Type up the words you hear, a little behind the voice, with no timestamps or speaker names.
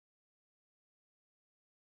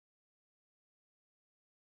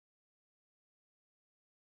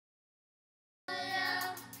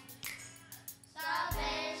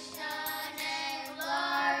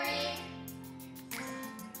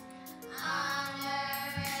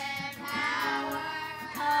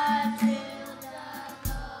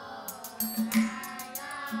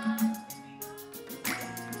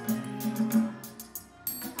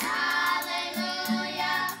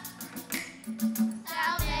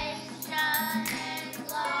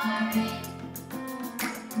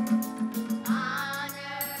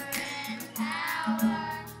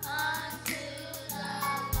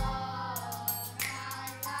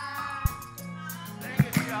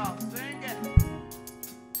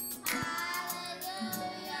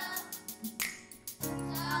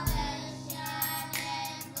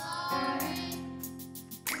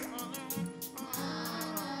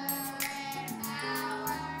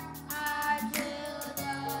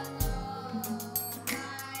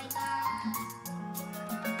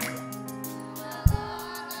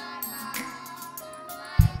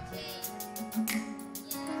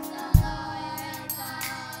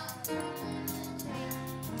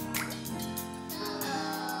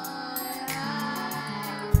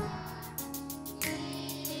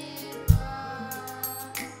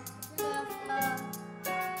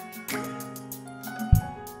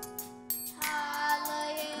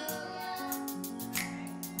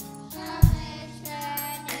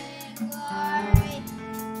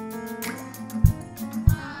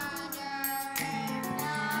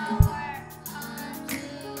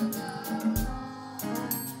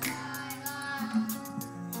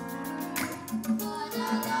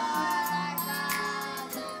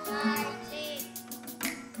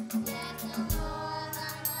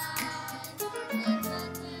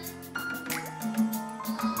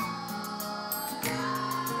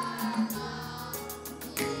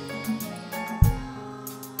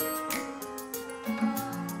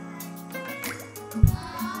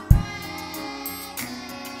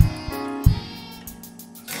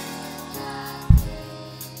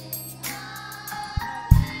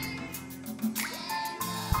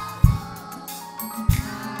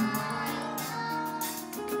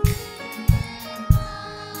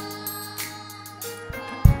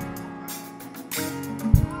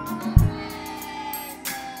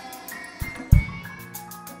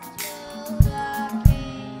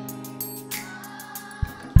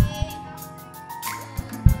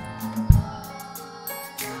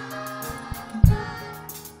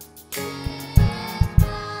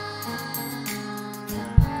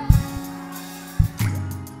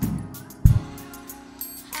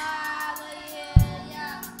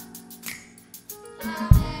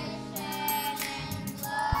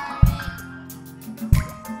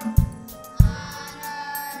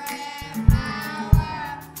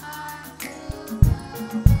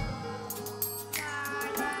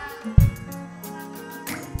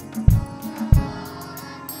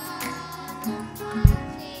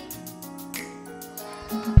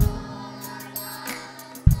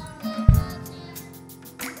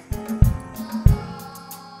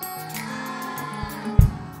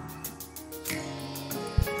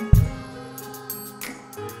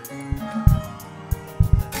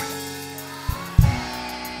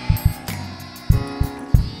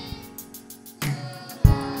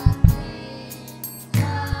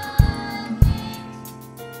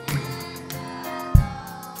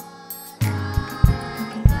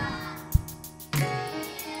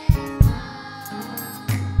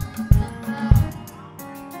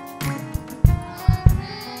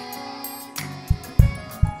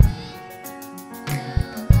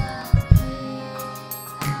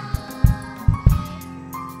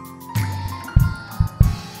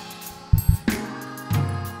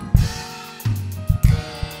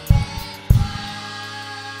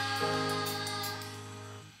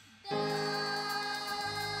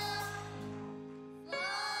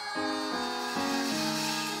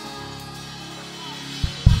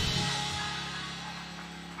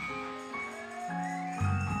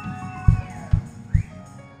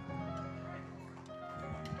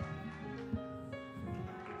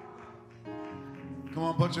Come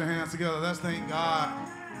on, put your hands together. Let's thank God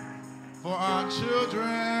for our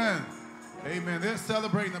children. Amen. They're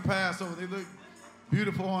celebrating the Passover. They look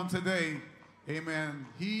beautiful on today. Amen.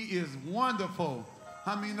 He is wonderful.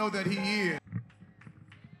 How many know that he is?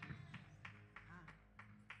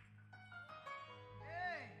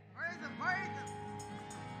 Hey, praise him, praise him.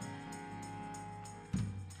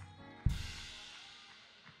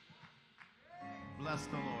 Bless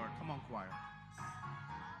the Lord. Come on, choir.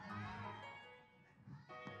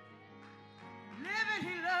 Living,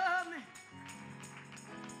 he loved me.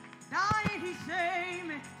 Dying, he saved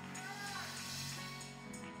me.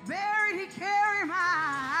 Buried, he carried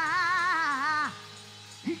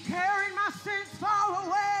my sins far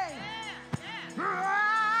away.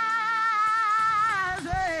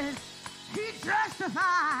 Rising, he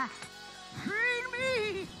justified. Freed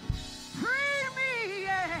me,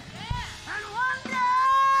 yeah. And one day,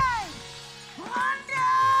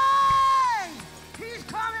 he's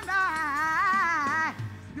coming back.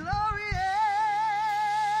 Glory,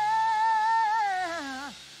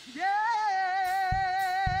 yeah.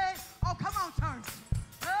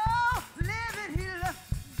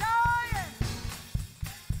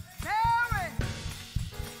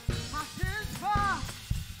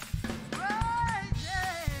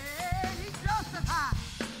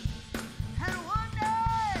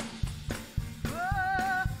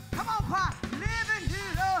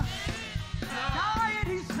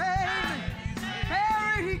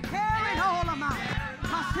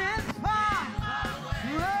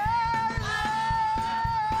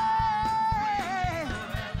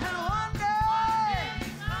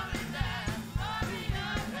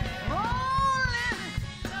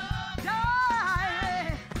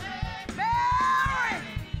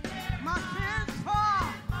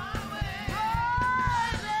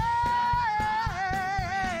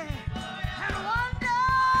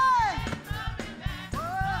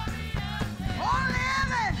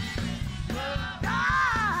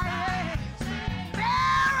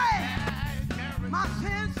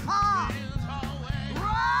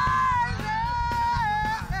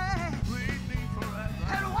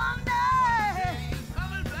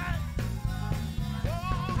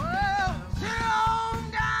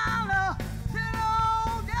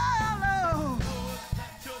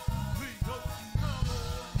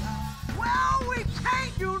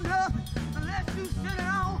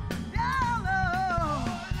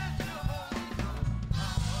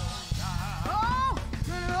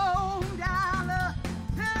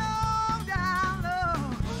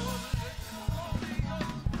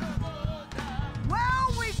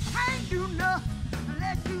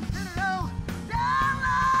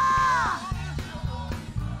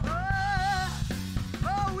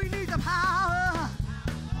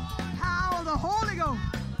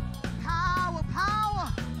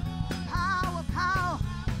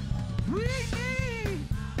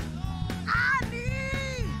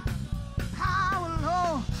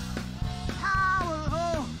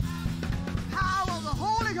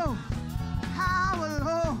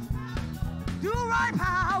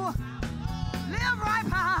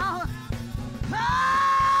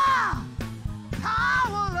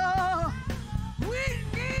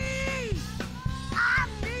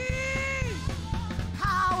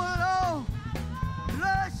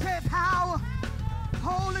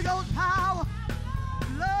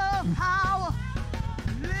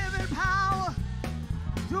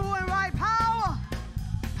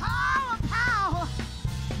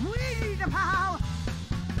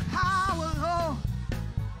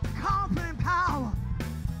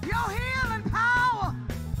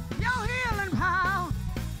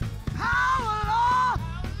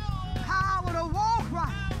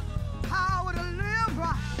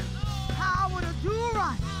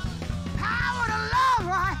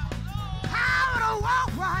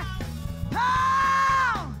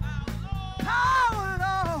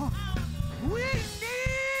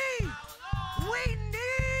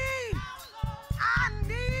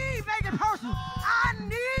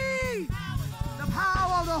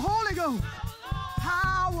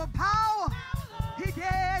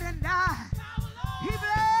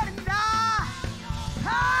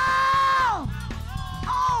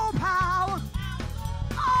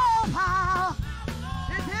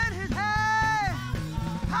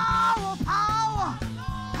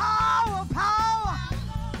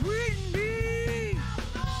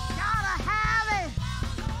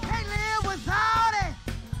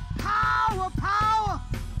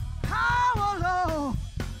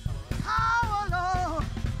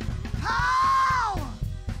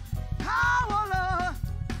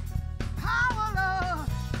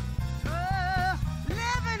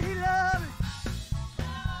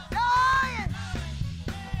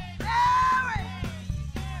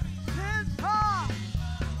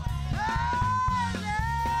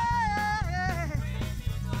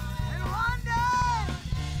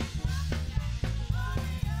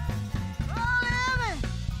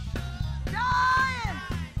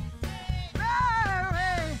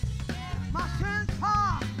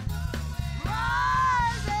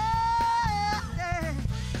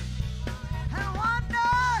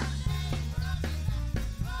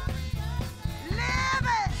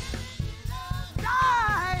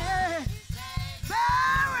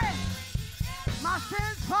 my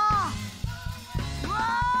sins far.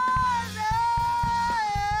 One day,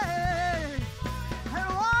 and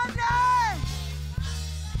one day,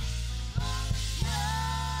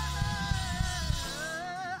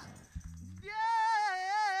 yeah,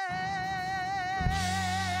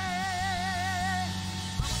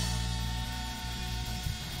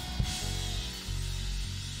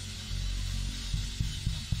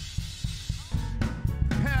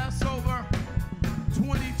 Passover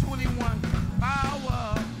 2021.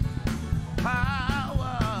 Power,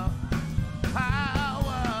 power,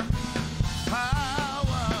 power,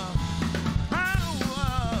 power, power,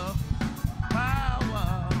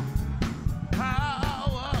 power,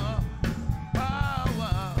 power,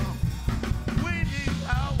 power. We need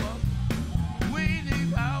power. We need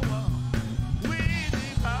power. We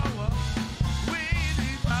need power. We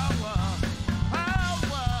need power.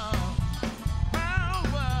 Power.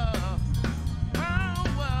 Power,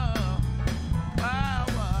 power,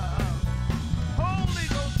 power, Holy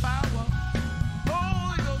Ghost power,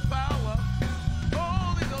 Holy Ghost power,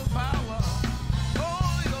 Holy Ghost power,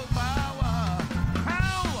 Holy Ghost power,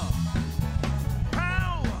 power,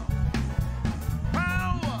 power,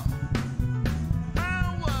 power,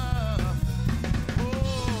 power,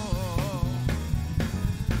 oh.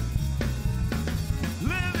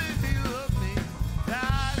 Living, he loved me,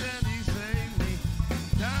 died and he saved me,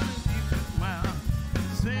 down and he took my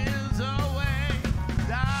sins away,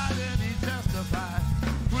 died and he testified,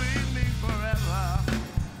 freed me forever.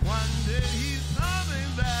 One day he's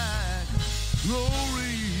coming back,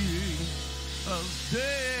 glory of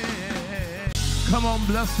day. Come on,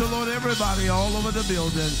 bless the Lord, everybody all over the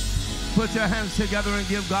building. Put your hands together and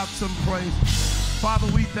give God some praise. Father,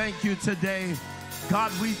 we thank you today.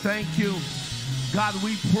 God, we thank you. God,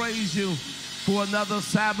 we praise you for another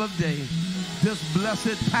Sabbath day. This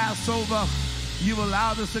blessed Passover, you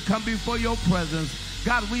allowed us to come before your presence.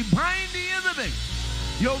 God, we bind the enemy.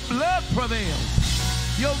 Your blood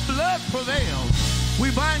prevails. Your blood prevails.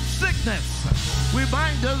 We bind sickness. We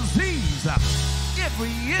bind disease.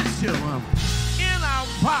 Every issue in our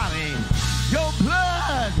body. Your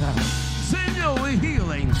blood. Send your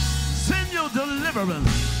healing. Send your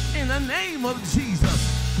deliverance in the name of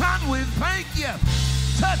Jesus. God, we thank you.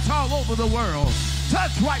 Touch all over the world.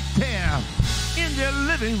 Touch right there in their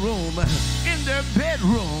living room, in their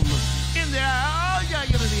bedroom, in their,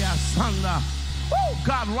 oh,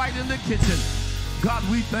 God, right in the kitchen. God,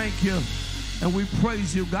 we thank you and we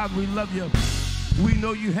praise you. God, we love you. We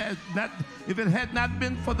know you had not, if it had not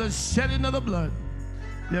been for the shedding of the blood,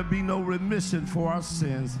 there'd be no remission for our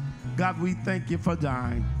sins. God, we thank you for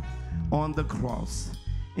dying on the cross.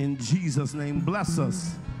 In Jesus' name, bless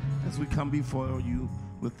us as we come before you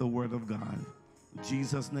with the word of God. In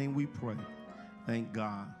Jesus' name we pray. Thank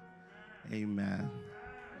God. Amen.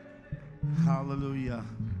 Hallelujah.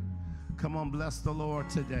 Come on, bless the Lord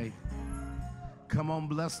today. Come on,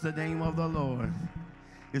 bless the name of the Lord.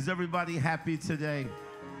 Is everybody happy today?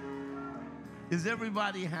 Is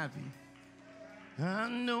everybody happy? I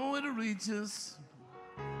know it reaches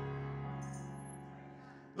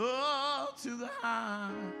to the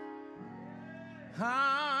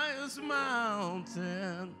highest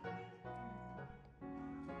mountain.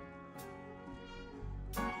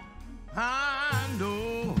 I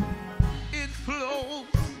know it flows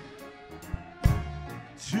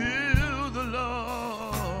to the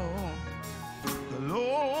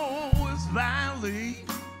lowest valley.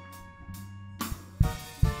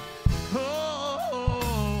 Oh,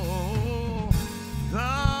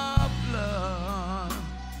 the blood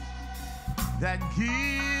that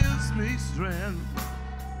gives me strength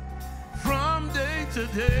from day to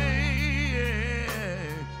day,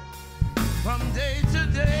 from day to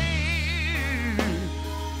day.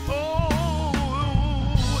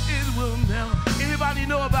 Oh, it will never. Anybody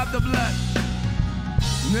know about the blood?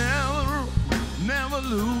 Never, never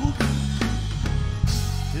lose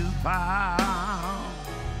his power.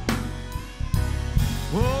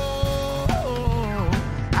 Oh,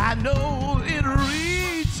 I know it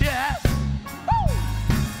reaches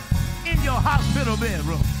in your hospital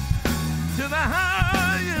bedroom to the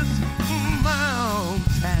highest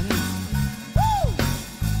mountain.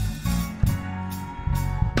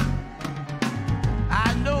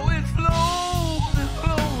 I know it flows, it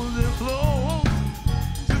flows, it flows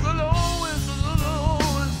to the lowest of the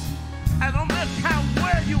lowest. I don't matter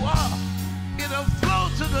where you are, it'll flow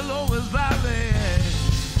to the lowest valley.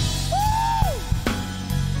 Woo!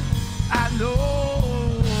 I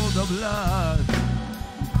know the blood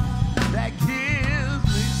that gives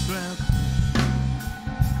me strength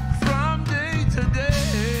from day to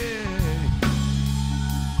day,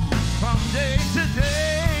 from day to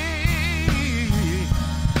day.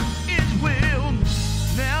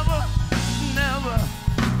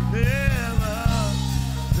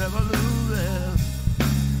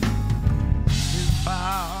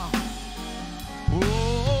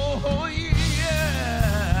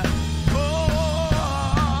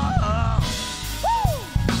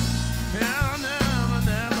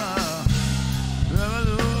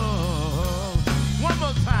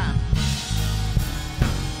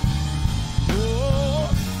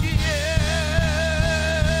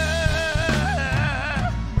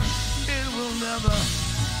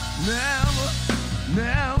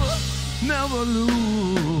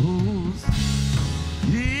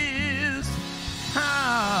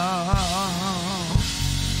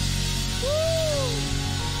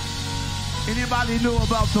 anybody know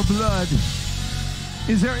about the blood?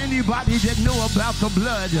 Is there anybody that know about the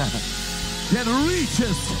blood that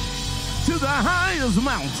reaches to the highest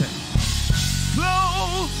mountain,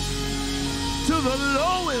 flows to the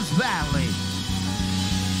lowest valley?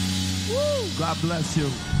 Woo. God bless you.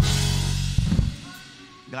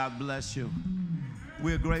 God bless you.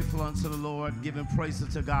 We're grateful unto the Lord, giving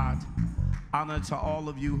praises to God. Honor to all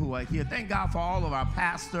of you who are here. Thank God for all of our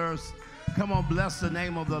pastors. Come on, bless the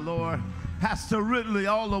name of the Lord. Pastor Ridley,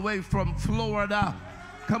 all the way from Florida.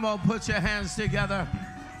 Come on, put your hands together.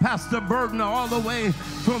 Pastor Burton, all the way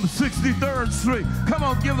from 63rd Street. Come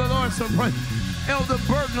on, give the Lord some praise. Elder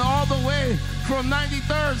Burton, all the way from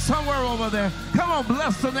 93rd, somewhere over there. Come on,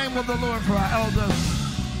 bless the name of the Lord for our elders.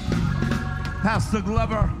 Pastor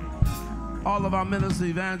Glover, all of our ministers,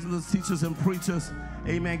 evangelists, teachers, and preachers.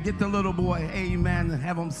 Amen. Get the little boy. Amen.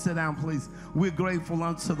 Have him sit down, please. We're grateful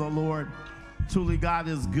unto the Lord. Truly, God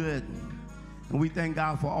is good. And we thank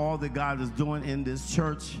God for all that God is doing in this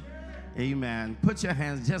church. Amen. Put your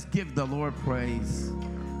hands. Just give the Lord praise.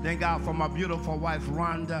 Thank God for my beautiful wife,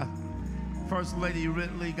 Rhonda. First Lady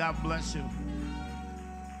Ridley, God bless you.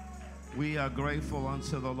 We are grateful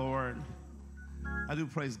unto the Lord. I do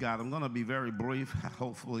praise God. I'm going to be very brief,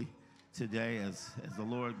 hopefully, today as the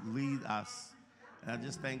Lord lead us. And I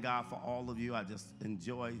just thank God for all of you. I just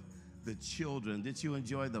enjoy the children. Did you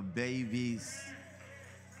enjoy the babies?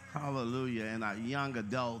 Hallelujah. And our young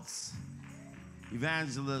adults.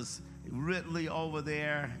 Evangelist Ridley over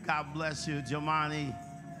there. God bless you. Jamani,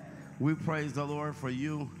 we praise the Lord for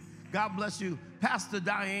you. God bless you. Pastor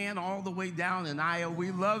Diane, all the way down in Iowa.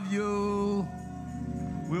 We love you.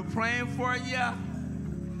 We're praying for you.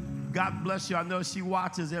 God bless you. I know she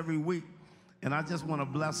watches every week. And I just want to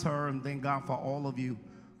bless her and thank God for all of you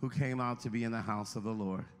who came out to be in the house of the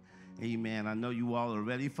Lord. Amen. I know you all are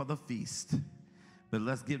ready for the feast, but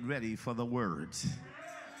let's get ready for the word.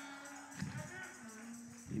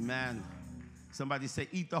 Amen. Somebody say,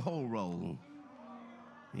 eat the whole roll.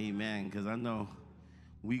 Amen. Because I know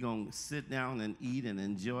we're going to sit down and eat and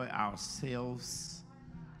enjoy ourselves.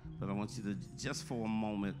 But I want you to, just for a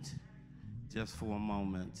moment,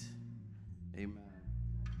 amen.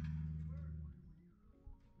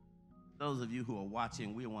 Those of you who are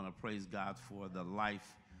watching, we want to praise God for the life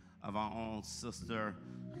of our own sister.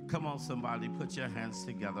 Come on, somebody, put your hands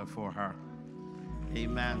together for her.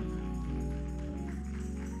 Amen.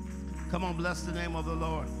 Come on, bless the name of the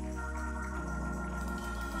Lord.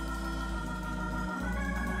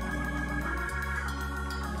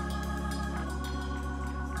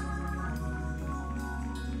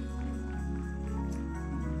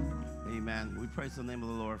 Amen. We praise the name of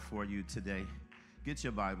the Lord for you today. Get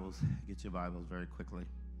your Bibles very quickly.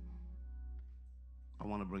 I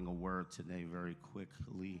want to bring a word today very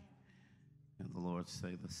quickly, and the Lord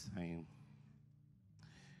say the same.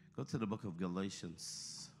 Go to the book of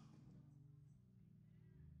Galatians,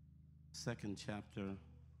 2nd chapter,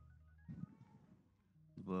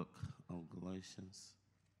 the book of Galatians.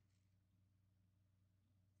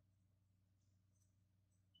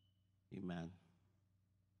 Amen.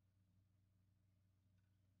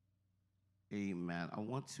 Amen. I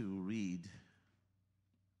want to read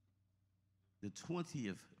the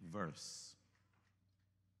 20th verse.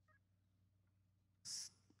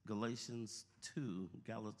 Galatians 2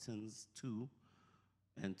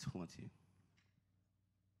 and 20.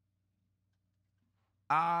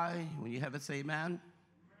 When you have it, say amen.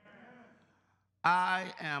 I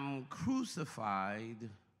am crucified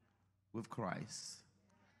with Christ.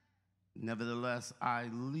 Nevertheless, I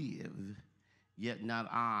live. Yet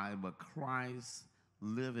not I, but Christ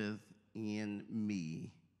liveth in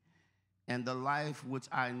me. And the life which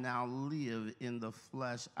I now live in the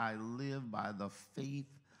flesh, I live by the faith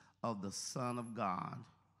of the Son of God,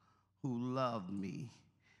 who loved me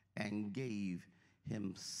and gave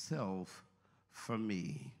himself for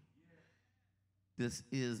me. This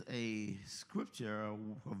is a scripture, a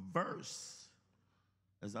verse.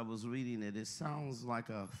 As I was reading it, it sounds like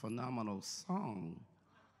a phenomenal song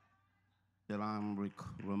that I'm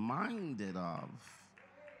reminded of.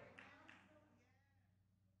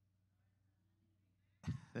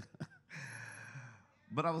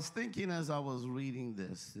 But I was thinking as I was reading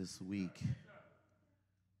this week,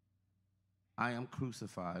 I am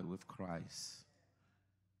crucified with Christ.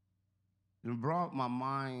 It brought my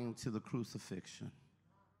mind to the crucifixion.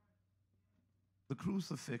 The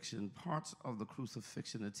crucifixion, parts of the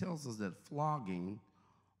crucifixion, it tells us that flogging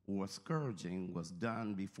or scourging was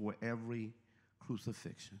done before every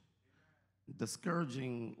crucifixion. The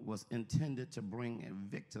scourging was intended to bring a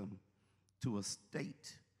victim to a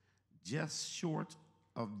state just short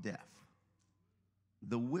of death.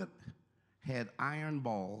 The whip had iron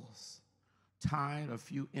balls tied a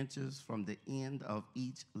few inches from the end of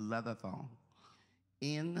each leather thong.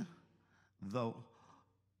 In the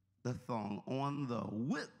thong, on the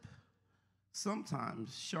whip,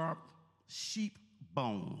 sometimes sharp sheep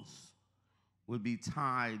bones would be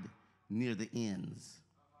tied near the ends.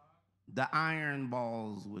 The iron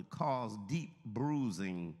balls would cause deep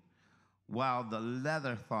bruising, while the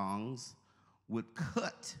leather thongs would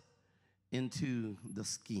cut into the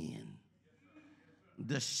skin.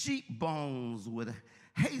 The sheep bones would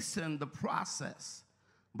hasten the process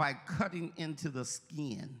by cutting into the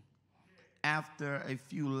skin. After a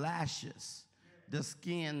few lashes, the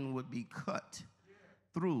skin would be cut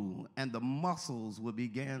through and the muscles would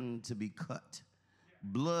begin to be cut.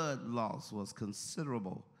 Blood loss was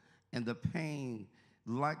considerable, and the pain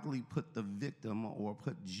likely put the victim or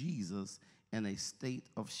put Jesus in a state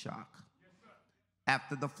of shock.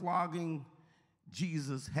 After the flogging,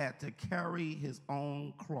 Jesus had to carry his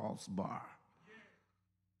own crossbar.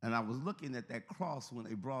 And I was looking at that cross when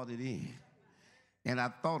they brought it in, and I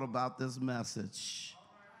thought about this message.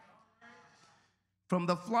 From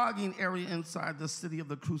the flogging area inside the city of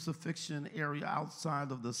the crucifixion area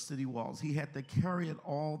outside of the city walls, he had to carry it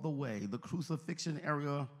all the way. The crucifixion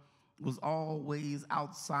area was always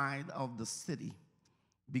outside of the city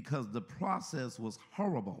because the process was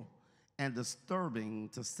horrible and disturbing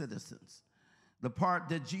to citizens. The part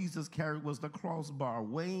that Jesus carried was the crossbar,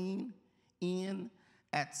 weighing in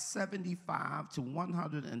at 75 to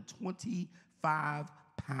 125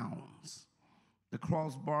 pounds. The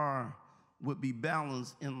crossbar would be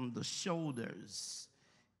balanced in the shoulders.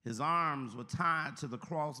 His arms were tied to the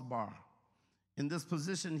crossbar. In this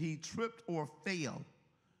position, he tripped or fell.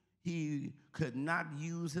 He could not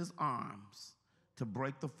use his arms to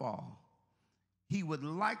break the fall. He would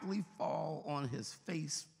likely fall on his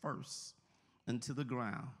face first into the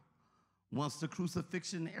ground. Once the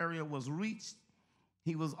crucifixion area was reached,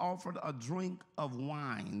 he was offered a drink of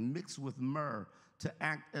wine mixed with myrrh to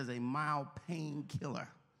act as a mild painkiller.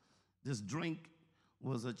 This drink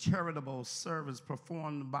was a charitable service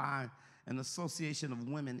performed by an association of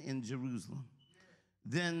women in Jerusalem.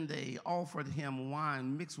 Then they offered him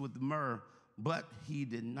wine mixed with myrrh, but he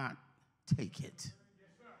did not take it.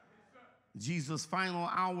 Jesus' final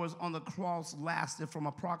hours on the cross lasted from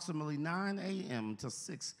approximately 9 a.m. to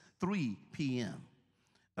 3 p.m.,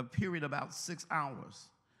 a period about 6 hours.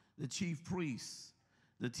 The chief priests,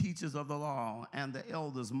 the teachers of the law, and the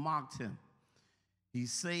elders mocked him. He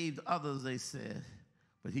saved others, they said,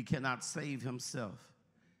 but he cannot save himself.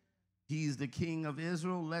 He's the King of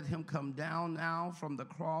Israel. Let him come down now from the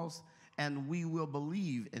cross, and we will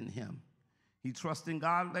believe in him. He trusts in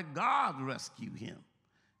God. Let God rescue him.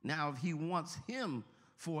 Now, if he wants him,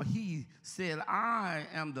 for he said, I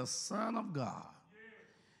am the Son of God.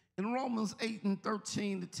 In Romans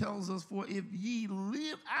 8:13, it tells us, for if ye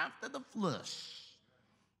live after the flesh,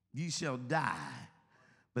 ye shall die.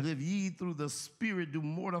 But if ye through the Spirit do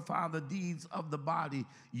mortify the deeds of the body,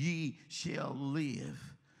 ye shall live.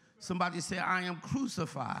 Somebody say, I am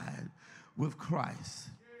crucified with Christ.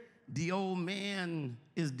 The old man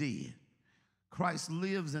is dead. Christ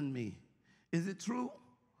lives in me. Is it true?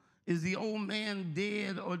 Is the old man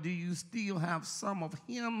dead, or do you still have some of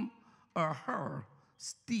him or her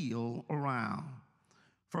still around?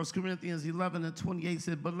 1 Corinthians 11:28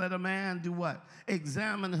 said, but let a man do what?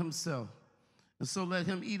 Examine himself. And so let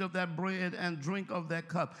him eat of that bread and drink of that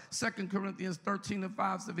cup. 2 Corinthians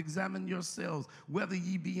 13:5 says, examine yourselves, whether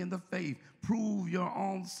ye be in the faith. Prove your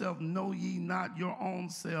own self. Know ye not your own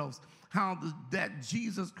selves, how that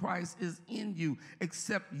Jesus Christ is in you,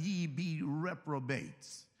 except ye be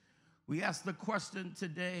reprobates. We ask the question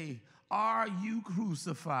today, are you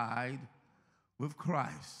crucified with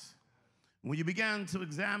Christ? When you begin to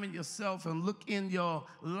examine yourself and look in your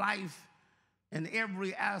life, in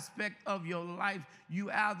every aspect of your life,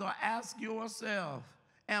 you either ask yourself,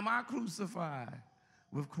 am I crucified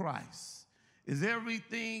with Christ? Is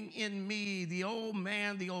everything in me, the old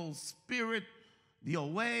man, the old spirit, the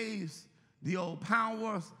old ways, the old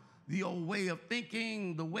powers, the old way of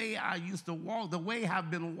thinking, the way I used to walk, the way I've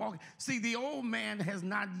been walking? See, the old man has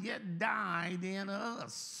not yet died in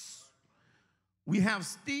us. We have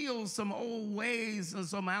still some old ways and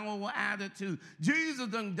some old attitude. Jesus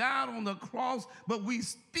done died on the cross, but we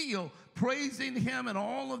still praising him and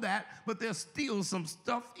all of that, but there's still some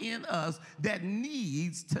stuff in us that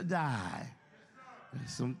needs to die.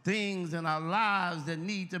 There's some things in our lives that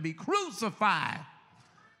need to be crucified.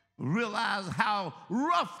 Realize how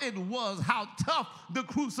rough it was, how tough the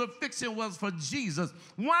crucifixion was for Jesus.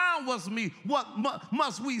 Why was me? What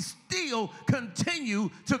must we still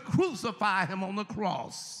continue to crucify him on the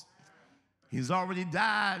cross? He's already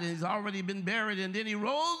died, and he's already been buried, and then he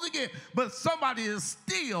rose again. But somebody is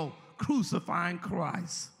still crucifying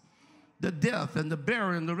Christ. The death and the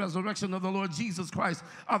burial and the resurrection of the Lord Jesus Christ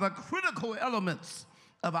are the critical elements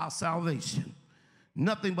of our salvation.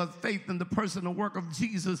 Nothing but faith in the person and work of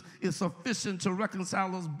Jesus is sufficient to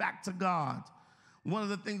reconcile us back to God. One of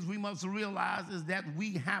the things we must realize is that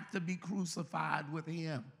we have to be crucified with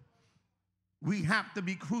him. We have to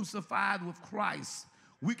be crucified with Christ.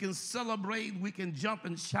 We can celebrate, we can jump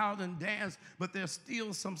and shout and dance, but there's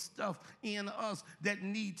still some stuff in us that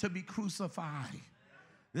need to be crucified.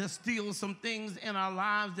 There's still some things in our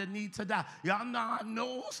lives that need to die. Y'all know, I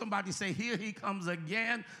know somebody say, here he comes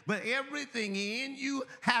again, but everything in you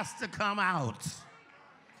has to come out.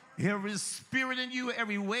 Every spirit in you,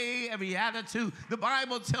 every way, every attitude. The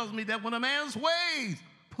Bible tells me that when a man's ways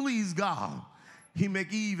please God, he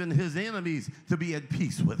make even his enemies to be at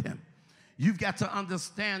peace with him. You've got to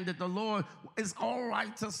understand that the Lord is all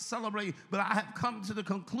right to celebrate, but I have come to the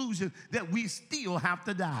conclusion that we still have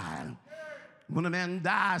to die. When a man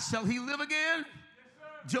dies, shall he live again?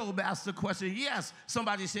 Yes, Job asked the question, yes.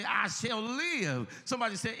 Somebody said, I shall live.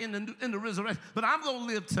 Somebody said, in the resurrection, but I'm going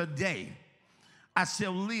to live today. I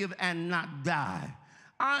shall live and not die.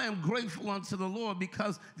 I am grateful unto the Lord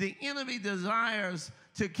because the enemy desires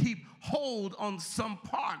to keep hold on some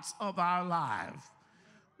parts of our life.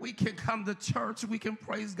 We can come to church, we can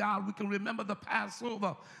praise God, we can remember the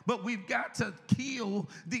Passover, but we've got to kill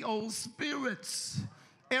the old spirits.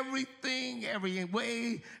 Everything, every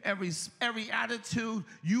way, every attitude,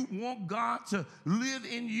 you want God to live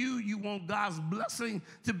in you. You want God's blessing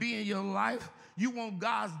to be in your life. You want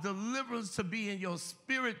God's deliverance to be in your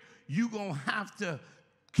spirit. You're going to have to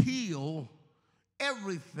kill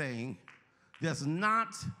everything that's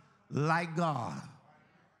not like God.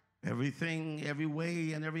 Everything, every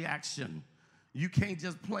way, and every action. You can't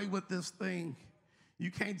just play with this thing. You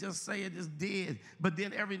can't just say it is dead, but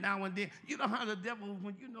then every now and then, you know how the devil,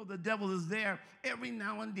 when you know the devil is there, every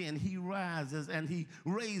now and then he rises and he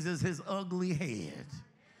raises his ugly head.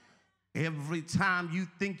 Every time you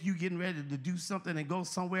think you're getting ready to do something and go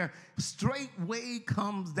somewhere, straightway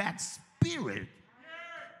comes that spirit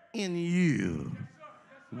in you.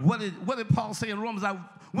 What did Paul say in Romans?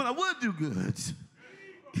 When I would do good,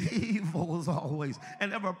 evil was always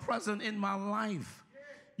and ever present in my life.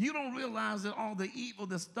 You don't realize that all the evil,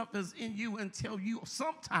 the stuff is in you until you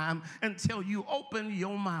open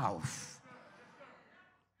your mouth.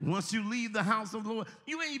 Once you leave the house of the Lord,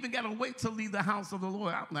 you ain't even got to wait to leave the house of the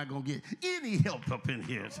Lord. I'm not going to get any help up in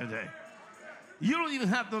here today. You don't even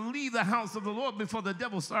have to leave the house of the Lord before the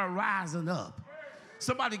devil starts rising up.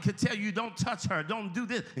 Somebody could tell you, don't touch her, don't do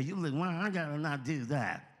this. And you're like, well, I got to not do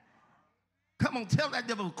that. Come on, tell that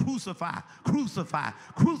devil, crucify, crucify,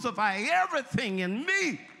 crucify everything in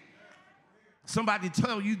me. Somebody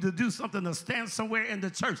tell you to do something, to stand somewhere in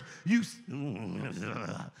the church. You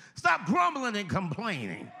stop grumbling and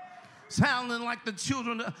complaining. Sounding like the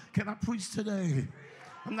children. Can I preach today?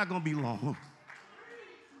 I'm not going to be long.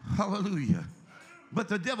 Hallelujah. But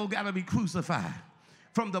the devil got to be crucified.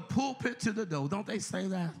 From the pulpit to the door. Don't they say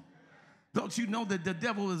that? Don't you know that the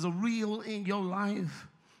devil is real in your life?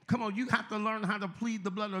 Come on, you have to learn how to plead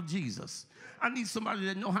the blood of Jesus. I need somebody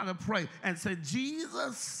that know how to pray and say,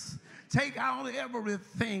 Jesus, take out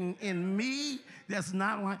everything in me that's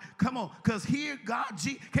not like, come on, because here God,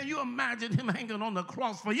 can you imagine him hanging on the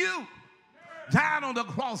cross for you? Died on the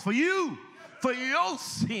cross for you, for your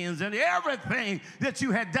sins and everything that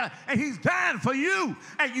you had done. And he's dying for you,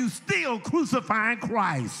 and you still crucifying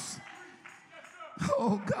Christ.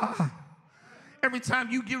 Oh, God. Every time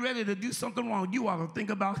you get ready to do something wrong, you ought to think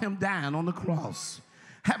about him dying on the cross,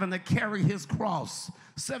 having to carry his cross,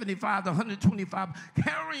 75 to 125,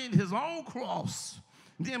 carrying his own cross,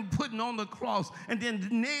 then putting on the cross, and then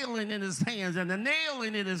nailing in his hands and the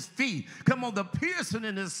nailing in his feet. Come on, the piercing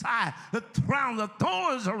in his side, the crown, the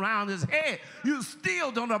thorns around his head. You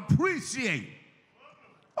still don't appreciate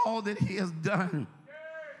all that he has done,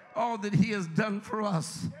 all that he has done for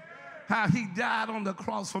us, how he died on the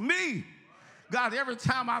cross for me. God, every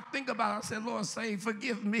time I think about it, I say, Lord,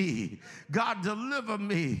 forgive me. God, deliver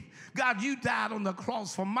me. God, you died on the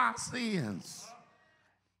cross for my sins.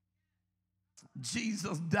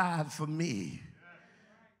 Jesus died for me.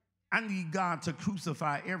 I need God to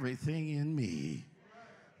crucify everything in me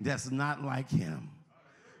that's not like him.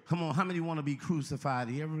 Come on, how many want to be crucified?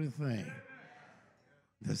 Everything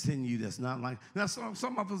that's in you that's not like. Now,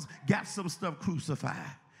 some of us got some stuff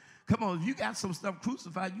crucified. Come on, if you got some stuff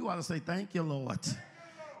crucified, you ought to say, thank you, Lord.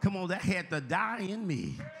 Come on, that had to die in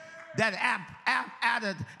me. That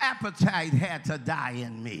appetite had to die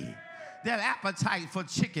in me. that appetite for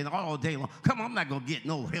chicken all day long. Come on, I'm not going to get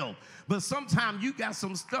no help. But sometimes you got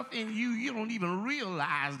some stuff in you you don't even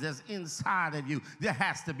realize that's inside of you that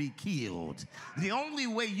has to be killed. The only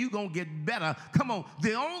way you're going to get better, come on,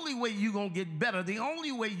 the only way you're going to get better, the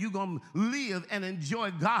only way you're going to live and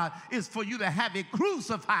enjoy God is for you to have it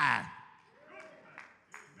crucified.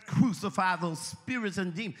 Crucify those spirits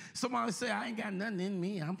and demons. Somebody say, I ain't got nothing in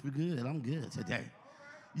me. I'm good today.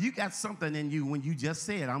 You got something in you when you just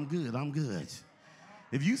said, I'm good.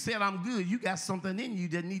 If you said I'm good, you got something in you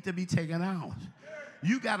that need to be taken out.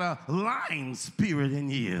 You got a lying spirit in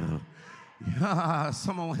you.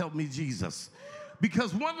 Someone help me, Jesus.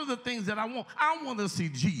 Because one of the things that I want to see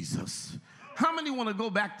Jesus. How many want to go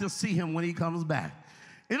back to see him when he comes back?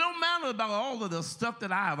 It don't matter about all of the stuff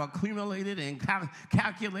that I have accumulated and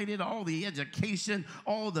calculated, all the education,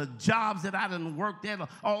 all the jobs that I done worked at,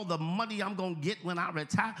 all the money I'm going to get when I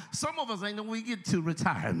retire. Some of us ain't going to get to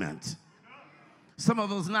retirement. Some of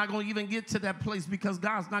us not going to even get to that place because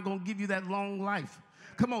God's not going to give you that long life.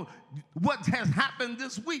 Come on, what has happened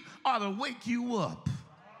this week ought to wake you up.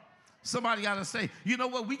 Somebody ought to say, you know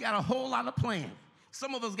what, we got a whole lot of plans.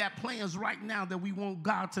 Some of us got plans right now that we want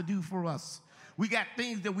God to do for us. We got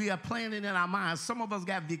things that we are planning in our minds. Some of us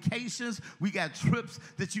got vacations. We got trips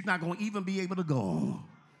that you're not going to even be able to go on.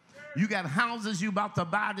 You got houses you're about to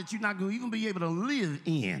buy that you're not going to even be able to live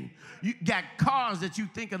in. You got cars that you're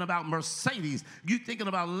thinking about, Mercedes. You're thinking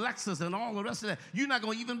about Lexus and all the rest of that. You're not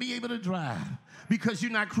going to even be able to drive because you're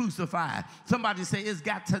not crucified. Somebody say, it's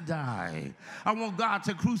got to die. I want God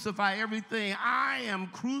to crucify everything. I am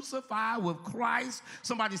crucified with Christ.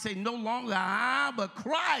 Somebody say, no longer I, but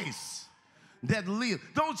Christ that live.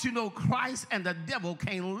 Don't you know Christ and the devil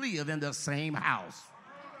can't live in the same house?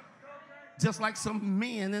 Just like some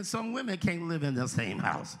men and some women can't live in the same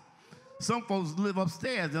house. Some folks live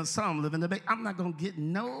upstairs and some live in the basement. I'm not going to get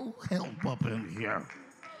no help up in here.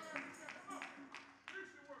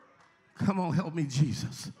 Come on, help me,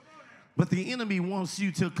 Jesus. But the enemy wants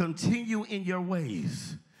you to continue in your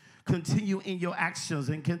ways, continue in your actions,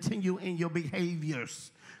 and continue in your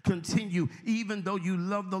behaviors. Continue, even though you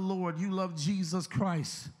love the Lord, you love Jesus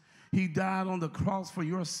Christ. He died on the cross for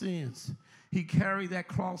your sins. He carried that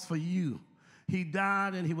cross for you. He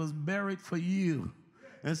died and he was buried for you.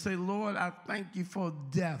 And say, Lord, I thank you for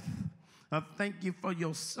death. I thank you for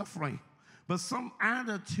your suffering. But some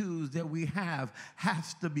attitudes that we have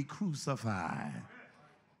to be crucified.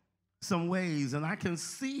 Some ways, and I can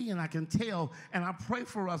see and I can tell, and I pray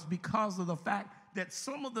for us because of the fact that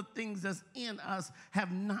some of the things that's in us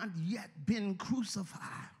have not yet been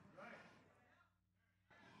crucified.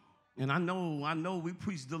 And I know we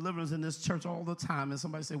preach deliverance in this church all the time, and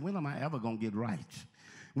somebody say, when am I ever going to get right?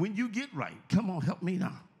 When you get right, come on, help me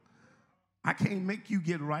now. I can't make you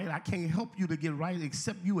get right. I can't help you to get right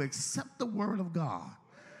except you accept the word of God.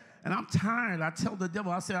 And I'm tired. I tell the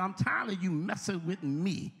devil, I say, I'm tired of you messing with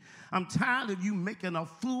me. I'm tired of you making a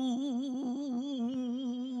fool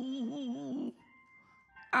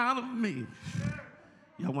out of me.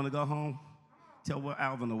 Y'all want to go home? Tell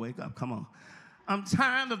Alvin to wake up. Come on. I'm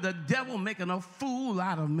tired of the devil making a fool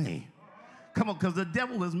out of me. Come on, because the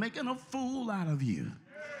devil is making a fool out of you.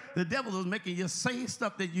 The devil is making you say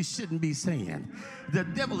stuff that you shouldn't be saying. The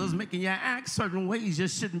devil is making you act certain ways you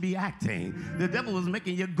shouldn't be acting. The devil is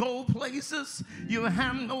making you go places you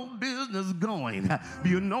have no business going.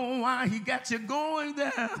 You know why he got you going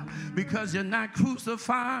there? Because you're not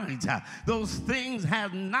crucified. Those things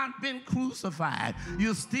have not been crucified.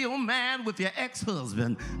 You're still mad with your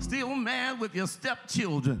ex-husband, still mad with your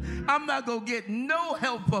stepchildren. I'm not going to get no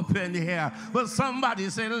help up in here, but somebody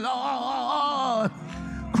say, Lord,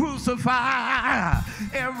 crucify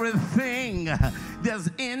everything that's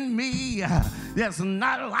in me that's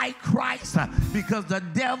not like Christ, because the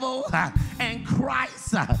devil and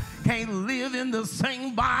Christ can't live in the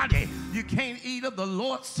same body. You can't eat of the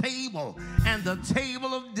Lord's table and the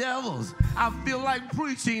table of devils. I feel like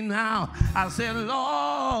preaching now. I said,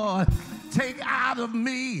 Lord, take out of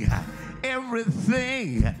me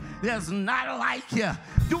everything that's not like you.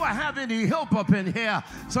 Do I have any help up in here?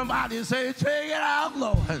 Somebody say, take it out,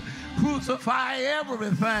 Lord. Crucify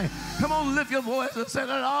everything. Come on, lift your voice and say,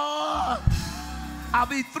 Lord. I'll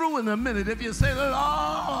be through in a minute if you say,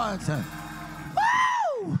 Lord.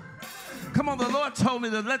 Woo! Come on, the Lord told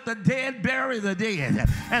me to let the dead bury the dead.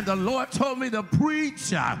 And the Lord told me to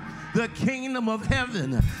preach the kingdom of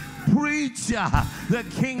heaven. Preach the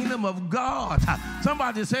kingdom of God.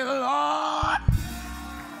 Somebody say, Lord.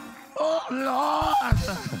 Oh, Lord,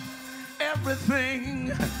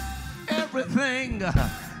 everything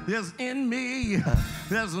that's in me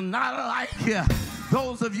that's not like you,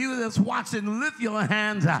 Those of you that's watching, lift your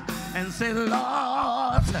hands and say, Lord,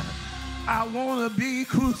 I want to be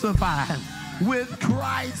crucified with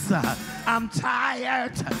Christ. I'm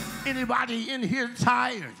tired. Anybody in here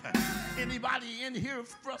tired? Anybody in here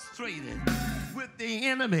frustrated with the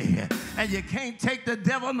enemy and you can't take the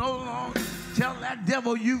devil no longer? Tell that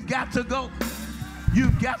devil, you've got to go.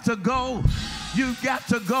 You've got to go. You've got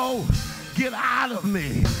to go. Get out of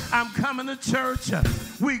me. I'm coming to church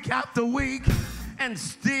week after week and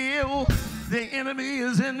still the enemy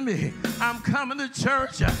is in me. I'm coming to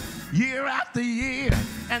church year after year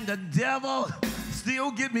and the devil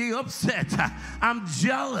still get me upset. I'm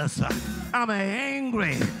jealous. I'm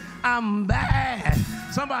angry. I'm bad.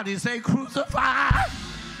 Somebody say, crucify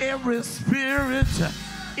every spirit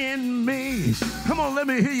in me. Come on, let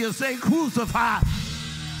me hear you say, crucify.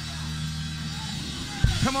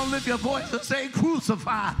 Come on, lift your voice and say,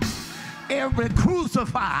 crucify. Every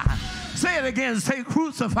crucify. Say it again, say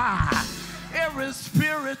crucify. Every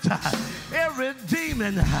spirit, every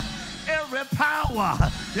demon, every power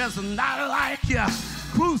that's not like you,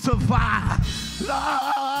 crucify. Lord,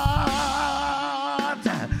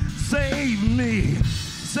 save me.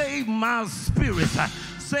 Save my spirit.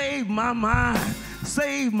 Save my mind.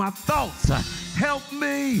 Save my thoughts. Help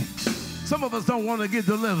me. Some of us don't want to get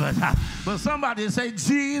delivered, but somebody say,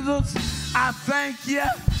 Jesus, I thank you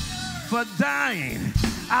for dying.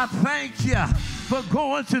 I thank you for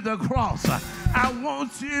going to the cross. I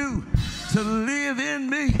want you to live in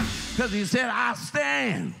me, because he said, I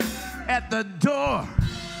stand at the door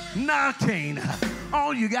knocking.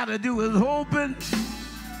 All you got to do is open.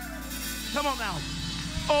 Come on now.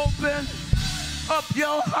 Open up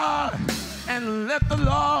your heart and let the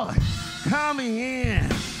Lord come in.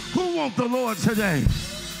 Who wants the Lord today?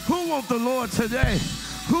 Who wants the Lord today?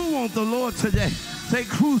 Who wants the Lord today? Say,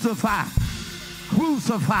 crucify.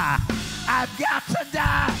 Crucify. I've got to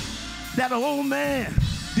die. That old man,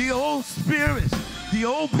 the old spirits, the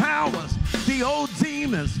old powers, the old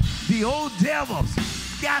demons, the old devils,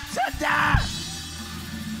 got to die.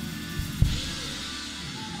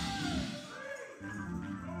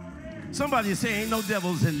 Somebody say, ain't no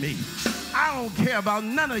devils in me. I don't care about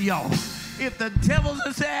none of y'all. If the devil's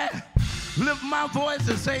is there, lift my voice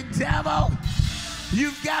and say, devil,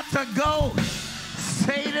 you've got to go.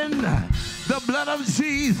 Satan, the blood of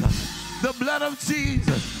Jesus, the blood of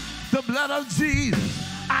Jesus, the blood of Jesus.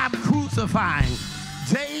 I'm crucifying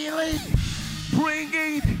daily,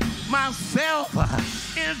 bringing myself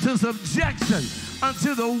into subjection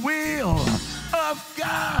unto the will of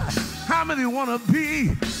God. How many want to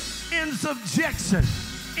be in subjection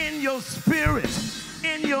in your spirit,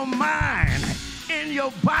 in your mind, in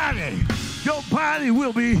your body? Your body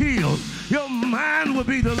will be healed. Your mind will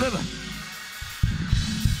be delivered.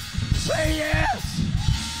 Say yes.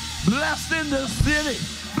 Blessed in the city,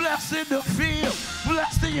 blessed in the field,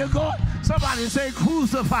 blessed in your God. Somebody say,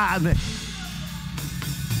 crucify me.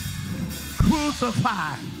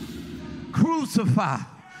 Crucify. Crucify.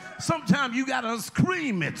 Sometimes you got to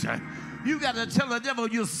scream it. You got to tell the devil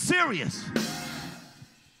you're serious.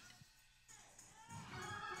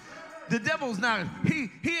 The devil's not, he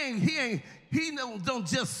don't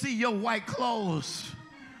just see your white clothes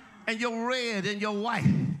and your red and your white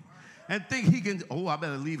and think he can, oh, I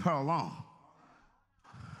better leave her alone.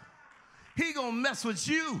 He gonna mess with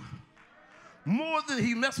you more than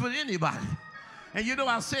he mess with anybody. And you know,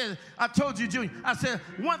 I told you, Junior, I said,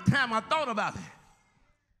 one time I thought about it.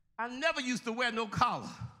 I never used to wear no collar.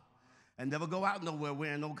 I never go out nowhere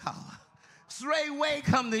wearing no collar. Straightway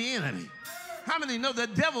come the enemy. How many know the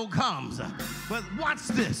devil comes? But watch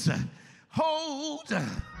this. Hold to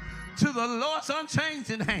the Lord's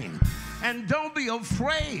unchanging hand. And don't be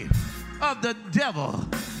afraid of the devil.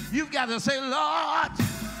 You've got to say, Lord,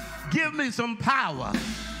 give me some power.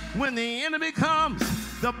 When the enemy comes,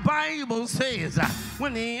 the Bible says,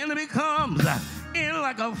 when the enemy comes in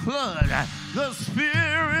like a flood, the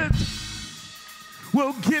Spirit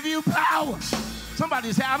will give you power.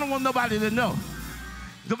 Somebody say, I don't want nobody to know.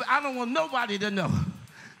 I don't want nobody to know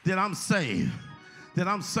that I'm saved, that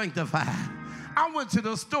I'm sanctified. I went to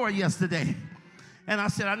the store yesterday, and I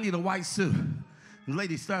said, I need a white suit. The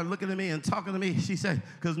lady started looking at me and talking to me. She said,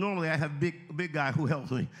 because normally I have a big guy who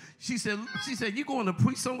helps me. She said, you going to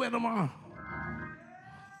preach somewhere tomorrow?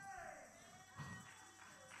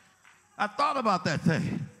 I thought about that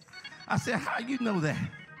thing. I said, how you know that?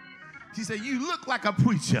 She said, you look like a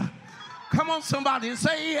preacher. Come on, somebody, and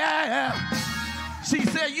say, yeah. She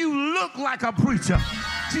said, you look like a preacher.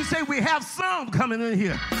 She said, we have some coming in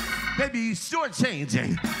here. They be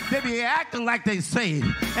shortchanging. They be acting like they saved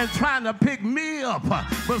and trying to pick me up.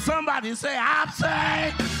 But somebody say, I'm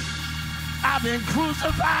saved. I've been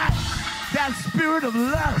crucified. That spirit of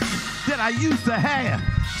lust that I used to have.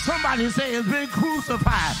 Somebody say it's been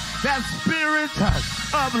crucified. That spirit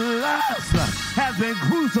of lust has been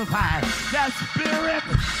crucified. That spirit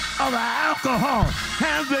of alcohol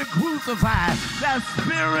has been crucified. That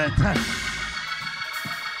spirit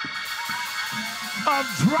of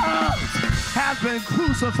drugs has been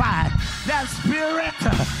crucified. That spirit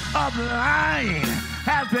of lying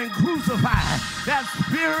has been crucified. That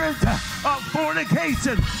spirit of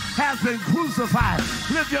fornication has been crucified.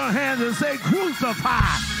 Lift your hand and say, crucify.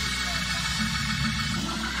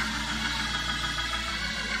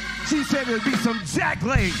 She said there'd be some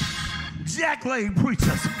jackleg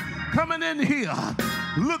preachers coming in here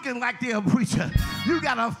looking like they're a preacher. You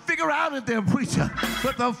got to figure out if they're a preacher.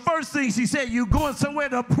 But the first thing she said, you going somewhere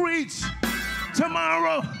to preach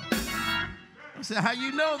tomorrow? I said, how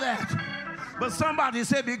you know that? But somebody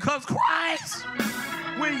said, because Christ,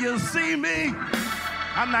 when you see me,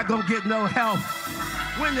 I'm not going to get no help.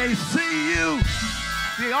 When they see you,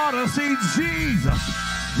 they ought to see Jesus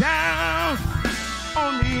down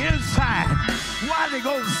on the inside. Why they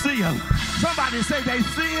going to see him? Somebody say they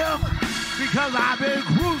see him because I've been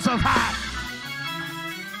crucified.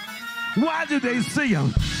 Why do they see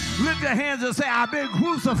him? Lift your hands and say, I've been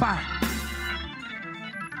crucified.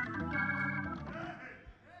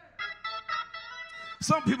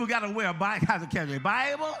 Some people got to wear a Bible, have to carry a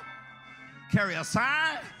Bible, carry a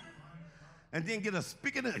sign, and then get a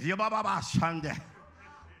speaking. I didn't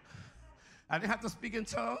have to speak in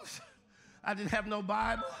tongues. I didn't have no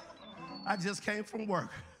Bible. I just came from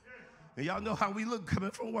work. And y'all know how we look coming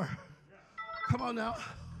from work. Come on now.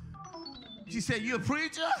 She said, you a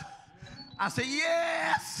preacher? I said,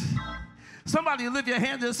 yes. Somebody lift your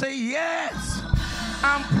hand and say, yes.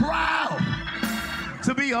 I'm proud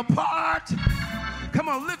to be a part. Come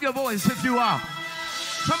on, lift your voice if you are.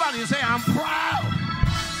 Somebody say, I'm proud.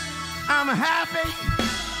 I'm happy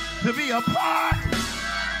to be a part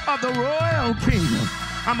of the royal kingdom.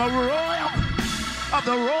 I'm a royal of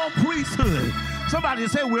the royal priesthood. Somebody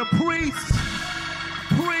say, we're priests,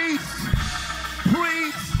 priests,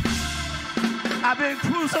 priests. I've been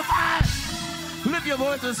crucified. Lift your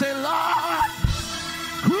voice and say, Lord,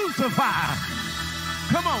 crucify.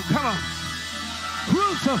 Come on, come on.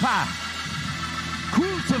 Crucify.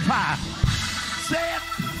 Crucify. Say it.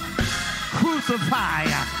 Crucify.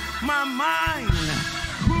 My mind.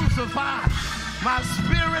 Crucify. My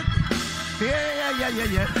spirit.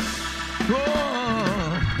 Yeah. Oh.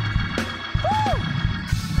 Woo.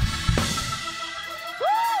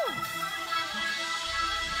 Woo.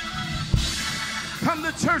 Come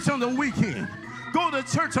to church on the weekend. Go to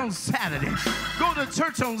church on Saturday. Go to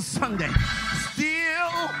church on Sunday.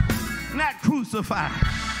 Still not crucified.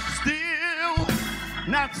 Still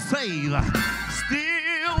not saved.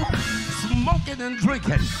 Still smoking and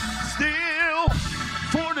drinking. Still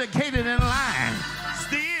fornicating and lying.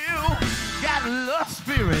 Still got lust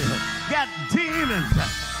spirit. Got demons.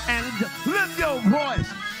 And lift your voice.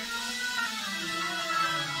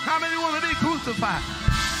 How many want to be crucified?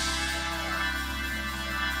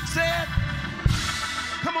 Say it.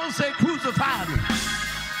 Come on, say crucify me.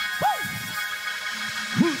 Woo!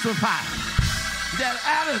 Crucify. That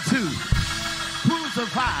attitude.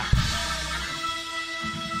 Crucify.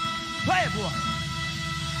 Play it, boy.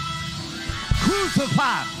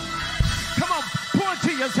 Crucify. Come on, point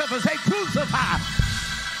to yourself and say crucify.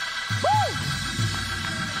 Woo!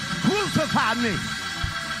 Crucify me.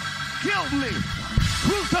 Kill me.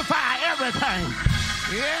 Crucify everything.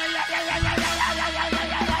 Yeah.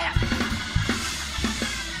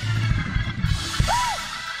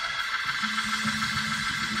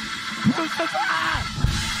 Crucify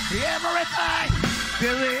everything.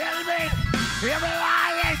 Every enemy, every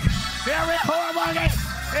lying, every whoremonger,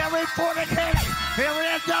 every fornicator, every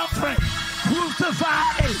adultery.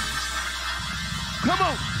 Crucify. Come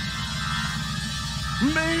on.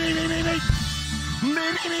 Me.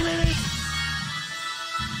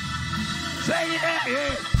 Say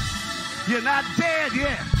yeah. You're not dead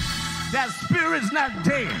yet. That spirit's not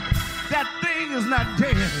dead. That thing is not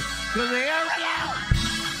dead. Because they are out.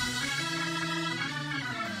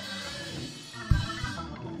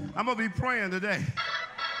 I'm going to be praying today.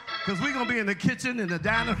 Because we're going to be in the kitchen, in the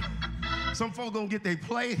diner. Some folks going to get their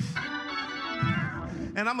plate.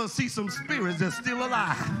 And I'm going to see some spirits that's still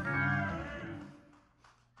alive.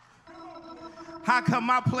 How come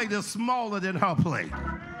my plate is smaller than her plate?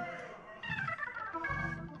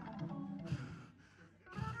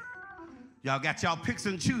 Y'all got y'all picks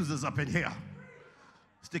and choosers up in here.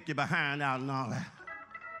 Stick your behind out and all that.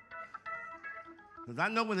 Because I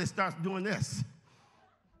know when they start doing this,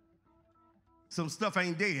 some stuff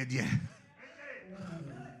ain't dead yet.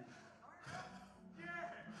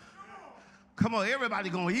 Come on,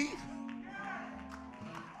 everybody gonna eat.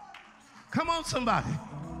 Come on, somebody.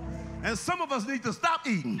 And some of us need to stop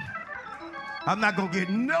eating. I'm not gonna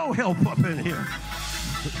get no help up in here.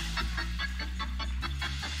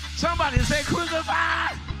 Somebody say crucify.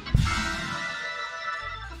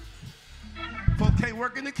 Folks can't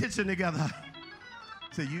work in the kitchen together.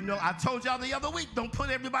 So you know, I told y'all the other week, don't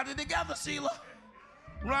put everybody together, Sheila.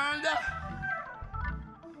 Rhonda.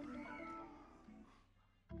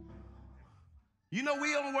 You know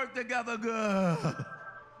we don't work together good.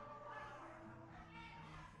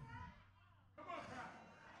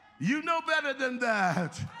 You know better than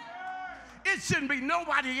that. It shouldn't be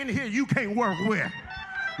nobody in here you can't work with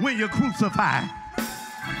when you're crucified.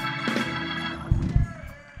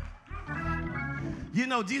 You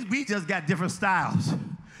know, we just got different styles.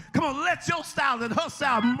 Come on, let your style and her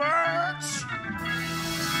style merge.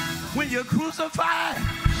 When you're crucified,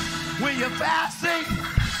 when you're fasting,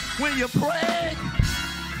 when you're praying.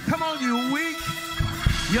 Come on, you're weak,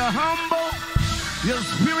 you're humble, your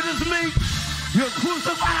spirit is meek, you're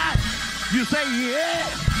crucified. You say, yeah.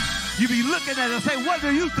 You be looking at it and say, what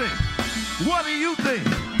do you think? What do you think?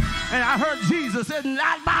 And I heard Jesus said,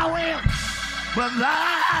 not my will, but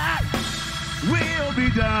thy will be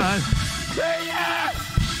done. Say yes.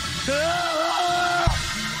 Oh,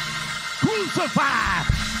 crucified.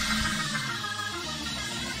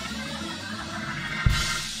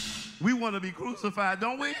 We want to be crucified,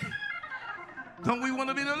 don't we? Don't we want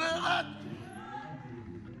to be delivered?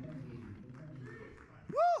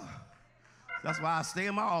 Woo. That's why I stay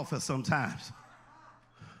in my office sometimes.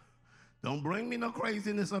 Don't bring me no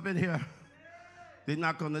craziness up in here. They're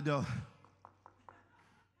not going to do.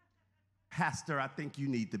 Pastor, I think you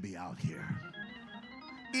need to be out here.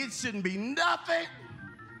 It shouldn't be nothing.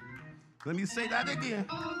 Let me say that again.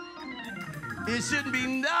 It shouldn't be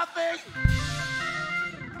nothing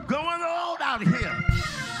going on out here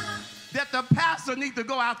that the pastor needs to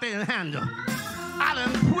go out there and handle. I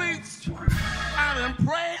done preached. I done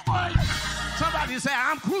prayed for you. Somebody say,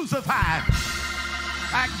 I'm crucified.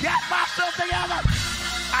 I got myself together.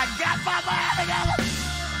 I got my mind together.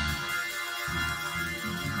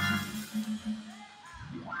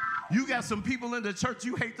 You got some people in the church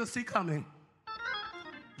you hate to see coming.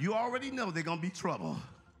 You already know they're going to be trouble.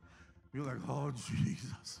 You're like, oh,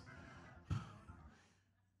 Jesus.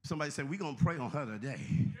 Somebody said, we're going to pray on her today.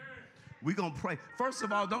 We're going to pray. First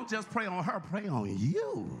of all, don't just pray on her, pray on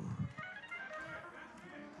you.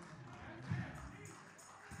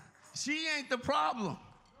 She ain't the problem.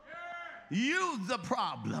 You the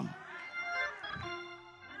problem.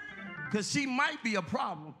 Because she might be a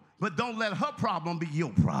problem, but don't let her problem be your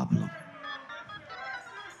problem.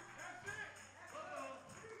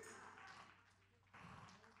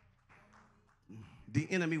 The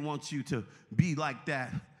enemy wants you to be like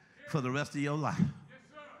that for the rest of your life.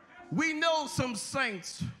 We know some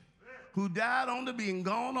saints who died on the being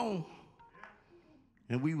gone on,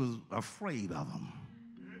 and we was afraid of them.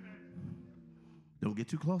 Don't get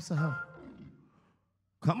too close to her.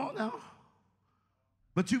 Come on now.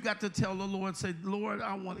 But you got to tell the Lord, say, Lord,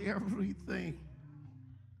 I want everything.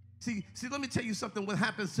 See, let me tell you something. What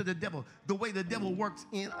happens to the devil, the way the devil works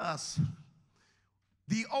in us.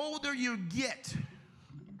 The older you get,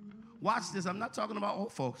 watch this, I'm not talking about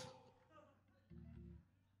old folks.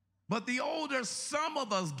 But the older some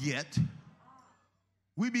of us get,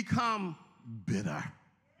 we become bitter.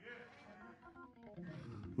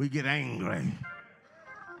 We get angry.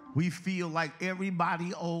 We feel like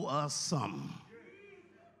everybody owes us something.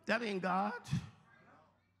 That ain't God.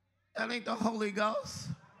 That ain't the Holy Ghost.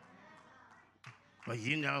 But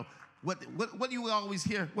you know, what do you always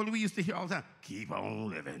hear? What do we used to hear all the time? Keep on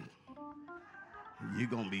living. You're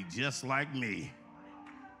going to be just like me.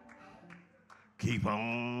 Keep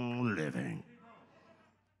on living.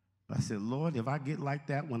 I said, Lord, if I get like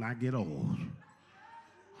that when I get old,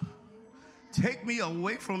 take me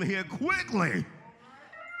away from here quickly.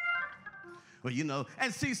 Well, you know,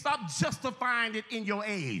 and see, stop justifying it in your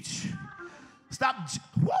age.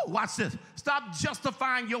 Watch this. Stop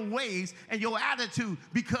justifying your ways and your attitude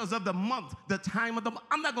because of the month, the time of the month.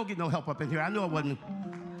 I'm not going to get no help up in here. I know it wasn't.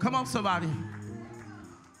 Come on, somebody.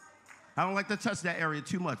 I don't like to touch that area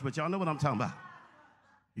too much, but y'all know what I'm talking about.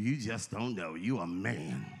 You just don't know. You a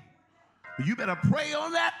man. You better pray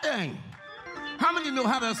on that thing. How many know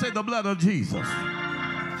how to say the blood of Jesus?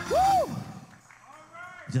 Woo!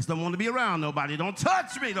 Just don't want to be around nobody. Don't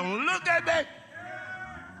touch me. Don't look at me.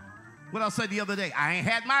 What I said the other day, I ain't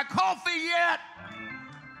had my coffee yet.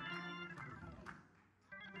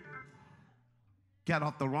 Got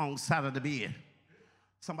off the wrong side of the bed.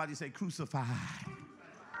 Somebody say crucified.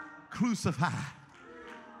 Crucified.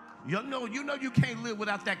 You know you can't live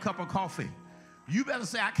without that cup of coffee. You better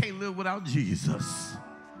say, I can't live without Jesus.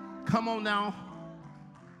 Come on now.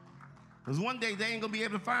 Because one day they ain't going to be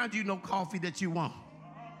able to find you no coffee that you want.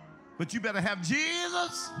 But you better have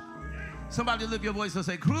Jesus. Somebody lift your voice and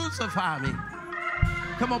say, crucify me.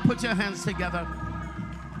 Come on, put your hands together.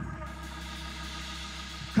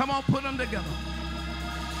 Come on, put them together.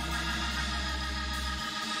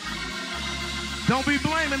 Don't be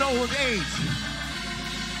blaming old age.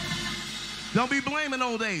 Don't be blaming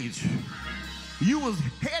old age. You was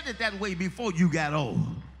headed that way before you got old.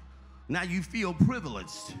 Now you feel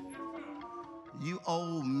privileged. You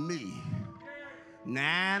owe me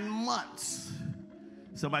 9 months.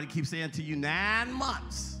 Somebody keeps saying to you, 9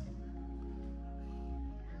 months.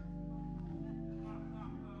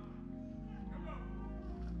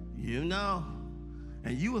 You know,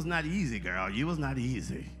 and you was not easy, girl. You was not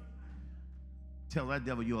easy. Tell that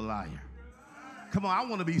devil you're a liar. Come on, I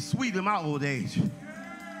want to be sweet in my old age.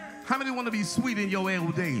 How many want to be sweet in your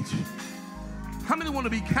old age? How many want to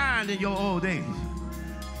be kind in your old age?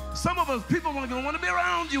 Some of us, people want to be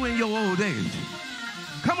around you in your old age.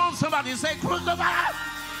 Come on, somebody, say crucify.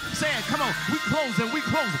 Say it, come on. We closing, we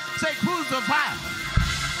closing. Say crucify.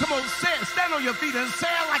 Come on, say it. Stand on your feet and say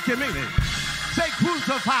it like you mean it. Say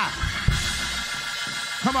crucify.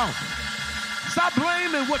 Come on. Stop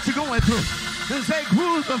blaming what you're going through. And say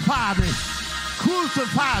crucify me.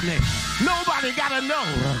 Crucify me. Nobody got to know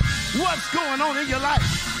what's going on in your life.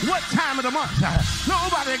 What time of the month.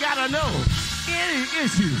 Nobody got to know any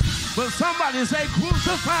issues. But somebody say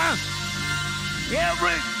crucify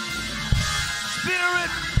every spirit,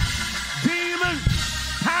 demon,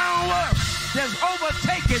 power that's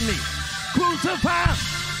overtaken me. Crucify.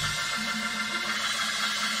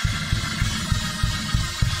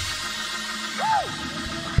 Woo!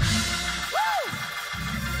 Woo!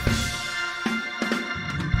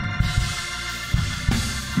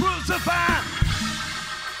 Crucify.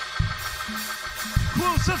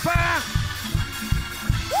 Crucify.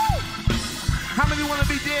 Woo! How many want to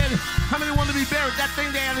be dead? How many want to be buried? That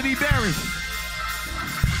thing they had to be buried.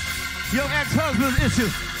 Your ex-husband's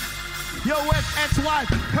issue. Your ex-wife.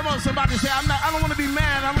 Come on, somebody say, I don't want to be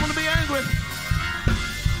mad. I don't want to be angry.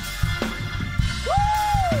 Woo!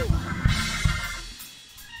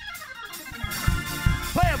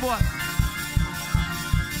 Play it, boy.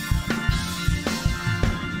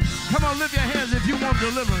 Come on, lift your hands if you want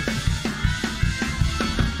deliverance.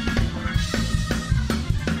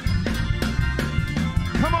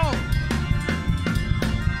 Come on.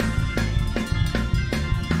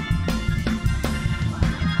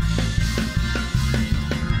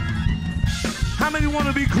 How many want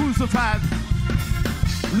to be crucified?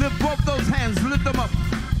 Lift both those hands, lift them up.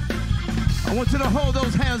 I want you to hold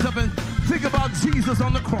those hands up and think about Jesus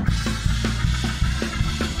on the cross.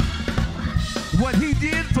 What he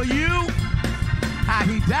did for you, how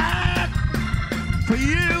he died for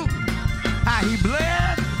you, how he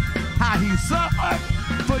bled, how he suffered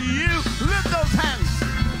for you. Lift those hands.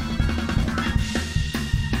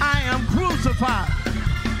 I am crucified.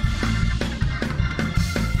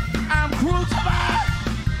 I'm crucified.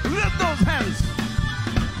 Lift those hands.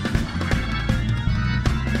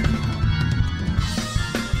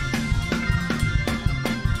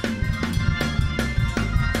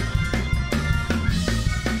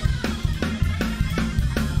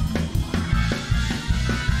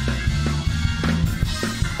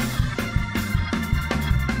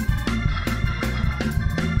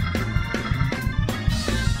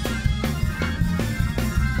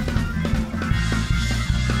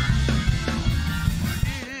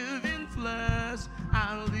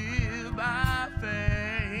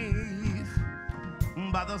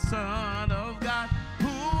 The Son of God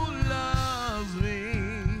who loves me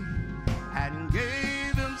and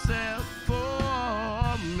gave himself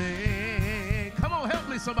for me. Come on, help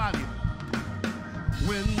me, somebody.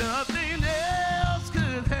 When nothing else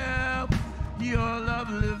could help, your love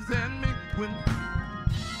lives in me. When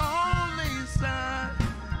only Son,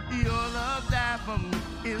 your love died for me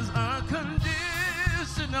is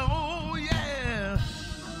unconditional, yeah.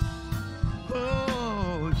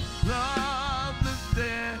 Oh, love lives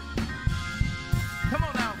there. Come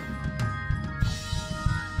on now.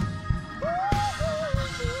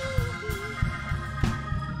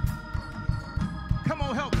 Come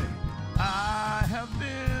on, help me. I have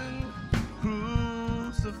been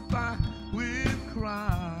crucified with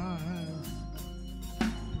Christ.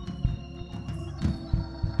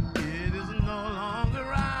 It is no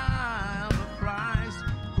longer I, but Christ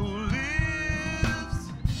who lives.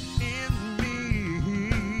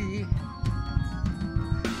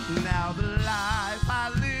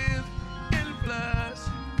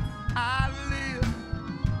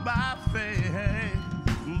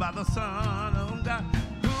 the Son of God,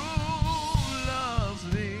 who loves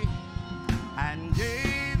me and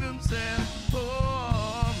gave himself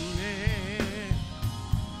for me.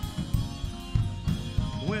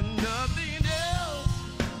 When nothing else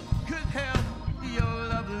could help, your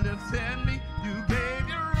love lifted me. You gave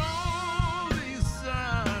your only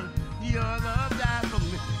Son. Your love died for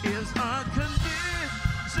me. Is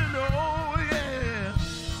unconditional, yeah.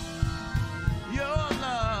 Your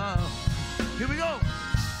love. Here we go.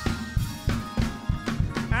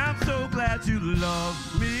 I'm so glad you love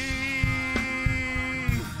me.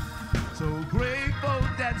 So grateful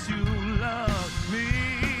that you love me.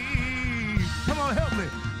 Come on, help me.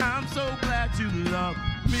 I'm so glad you love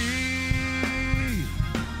me.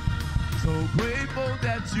 So grateful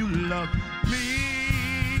that you love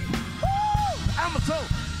me. Woo! I'm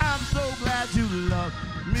so glad you love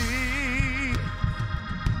me.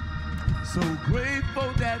 So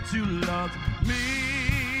grateful that you love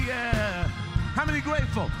me. Yeah. How many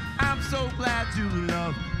grateful? I'm so glad you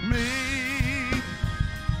love me.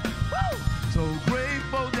 Woo! So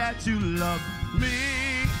grateful that you love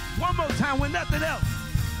me. One more time, when nothing else.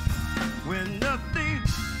 When nothing,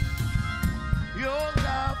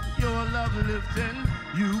 your love lifting,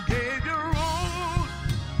 you gave your own,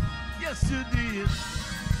 yes you did,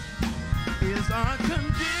 is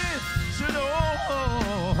unconditional,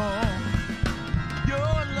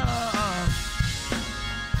 your love.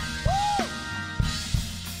 Woo!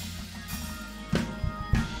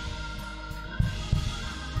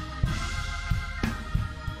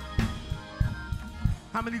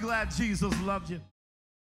 How many glad Jesus loved you?